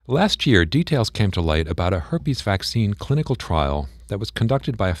Last year, details came to light about a herpes vaccine clinical trial that was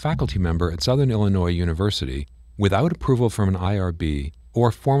conducted by a faculty member at Southern Illinois University without approval from an IRB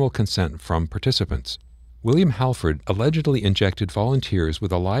or formal consent from participants. William Halford allegedly injected volunteers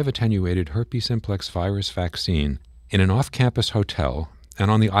with a live attenuated herpes simplex virus vaccine in an off-campus hotel and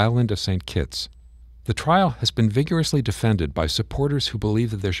on the island of St. Kitts. The trial has been vigorously defended by supporters who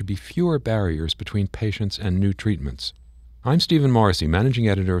believe that there should be fewer barriers between patients and new treatments. I'm Stephen Morrissey, managing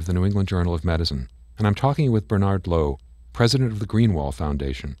editor of the New England Journal of Medicine, and I'm talking with Bernard Lowe, president of the Greenwall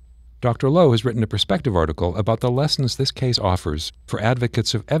Foundation. Dr. Lowe has written a perspective article about the lessons this case offers for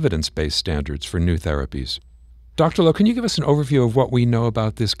advocates of evidence-based standards for new therapies. Dr. Lowe, can you give us an overview of what we know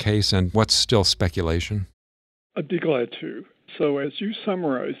about this case and what's still speculation? I'd be glad to. So as you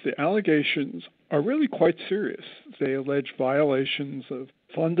summarize, the allegations are really quite serious. They allege violations of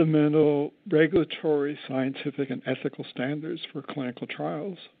fundamental regulatory, scientific, and ethical standards for clinical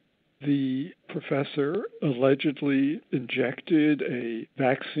trials. The professor allegedly injected a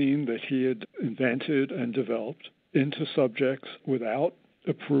vaccine that he had invented and developed into subjects without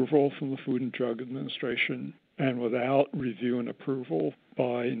approval from the Food and Drug Administration and without review and approval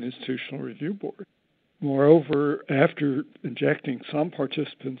by an institutional review board. Moreover, after injecting some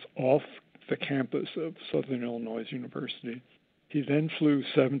participants off the campus of Southern Illinois University, he then flew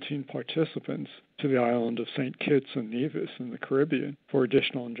 17 participants to the island of St. Kitts and Nevis in the Caribbean for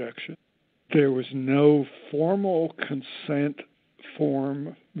additional injection. There was no formal consent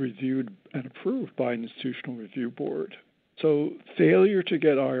form reviewed and approved by an institutional review board. So failure to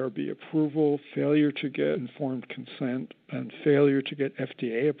get IRB approval, failure to get informed consent, and failure to get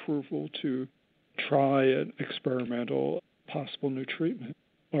FDA approval to try an experimental possible new treatment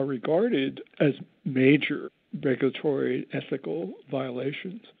are regarded as major regulatory ethical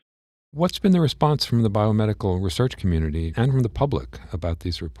violations. What's been the response from the biomedical research community and from the public about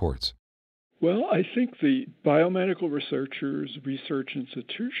these reports? Well, I think the biomedical researchers, research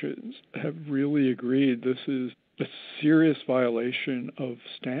institutions have really agreed this is a serious violation of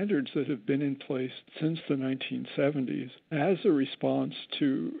standards that have been in place since the 1970s as a response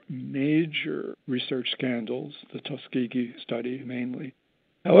to major research scandals, the Tuskegee study mainly.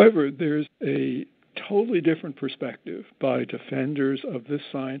 However, there's a totally different perspective by defenders of this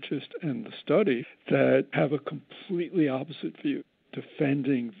scientist and the study that have a completely opposite view,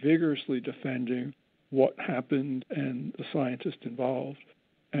 vigorously defending what happened and the scientist involved.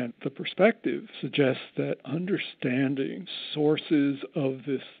 And the perspective suggests that understanding sources of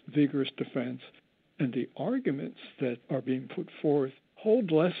this vigorous defense and the arguments that are being put forth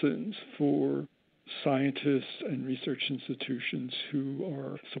hold lessons for scientists and research institutions who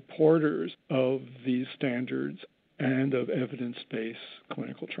are supporters of these standards and of evidence-based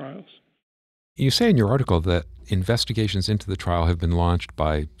clinical trials. You say in your article that investigations into the trial have been launched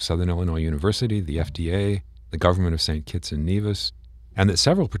by Southern Illinois University, the FDA, the government of St. Kitts and Nevis, and that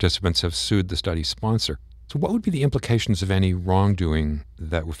several participants have sued the study's sponsor. So what would be the implications of any wrongdoing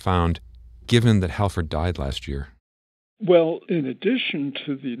that were found, given that Halford died last year? Well, in addition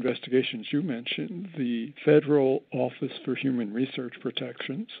to the investigations you mentioned, the Federal Office for Human Research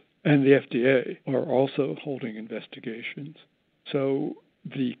Protections and the FDA are also holding investigations. So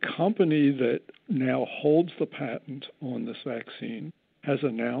the company that now holds the patent on this vaccine has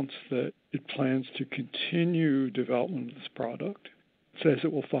announced that it plans to continue development of this product. It says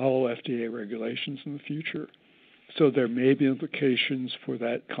it will follow FDA regulations in the future. So there may be implications for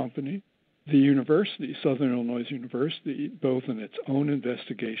that company. The university, Southern Illinois University, both in its own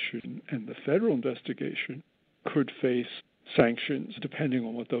investigation and the federal investigation, could face sanctions depending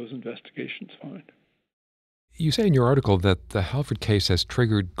on what those investigations find. You say in your article that the Halford case has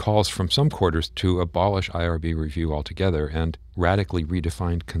triggered calls from some quarters to abolish IRB review altogether and radically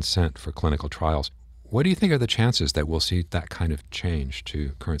redefine consent for clinical trials. What do you think are the chances that we'll see that kind of change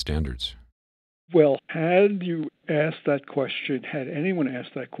to current standards? Well, had anyone asked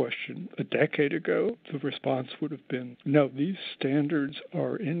that question a decade ago, the response would have been, no, these standards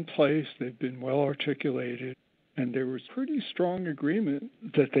are in place, they've been well articulated, and there was pretty strong agreement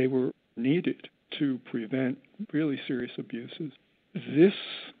that they were needed to prevent really serious abuses. This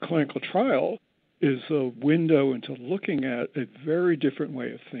clinical trial is a window into looking at a very different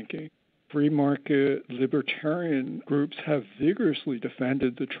way of thinking. Free market libertarian groups have vigorously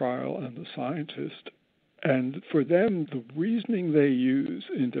defended the trial and the scientist. And for them, the reasoning they use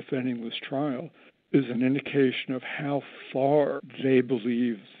in defending this trial is an indication of how far they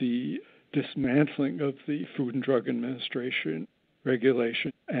believe the dismantling of the Food and Drug Administration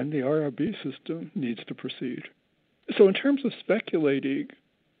regulation and the IRB system needs to proceed. So in terms of speculating,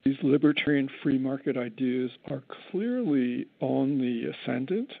 These libertarian free market ideas are clearly on the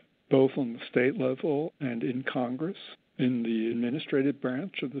ascendant, both on the state level and in Congress, in the administrative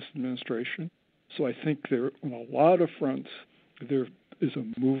branch of this administration. So I think there, on a lot of fronts, there is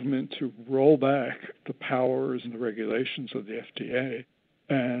a movement to roll back the powers and the regulations of the FDA.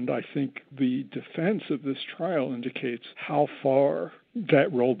 And I think the defense of this trial indicates how far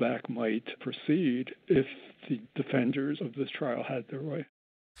that rollback might proceed if the defenders of this trial had their way.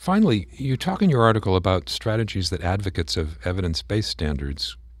 Finally, you talk in your article about strategies that advocates of evidence-based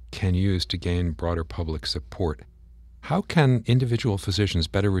standards can use to gain broader public support. How can individual physicians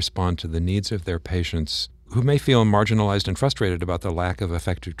better respond to the needs of their patients who may feel marginalized and frustrated about the lack of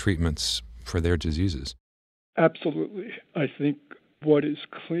effective treatments for their diseases? Absolutely. I think what is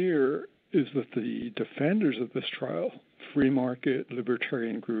clear is that the defenders of this trial, free market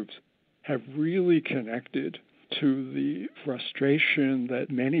libertarian groups, have really connected to the frustration that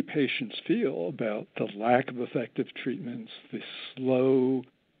many patients feel about the lack of effective treatments, the slow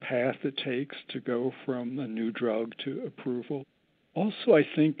path it takes to go from a new drug to approval. Also, I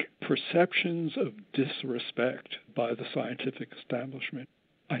think perceptions of disrespect by the scientific establishment.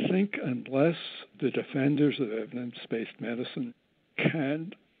 I think unless the defenders of evidence-based medicine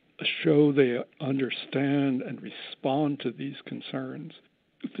can show they understand and respond to these concerns,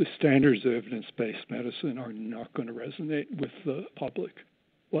 the standards of evidence-based medicine are not going to resonate with the public.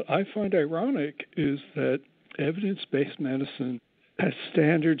 What I find ironic is that evidence-based medicine has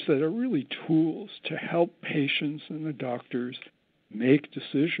standards that are really tools to help patients and the doctors make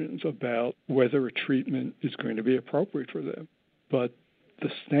decisions about whether a treatment is going to be appropriate for them. But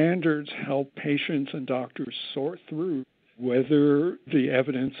the standards help patients and doctors sort through whether the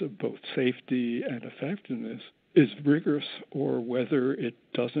evidence of both safety and effectiveness is rigorous or whether it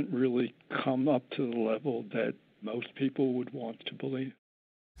doesn't really come up to the level that most people would want to believe.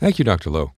 Thank you, Dr. Lowe.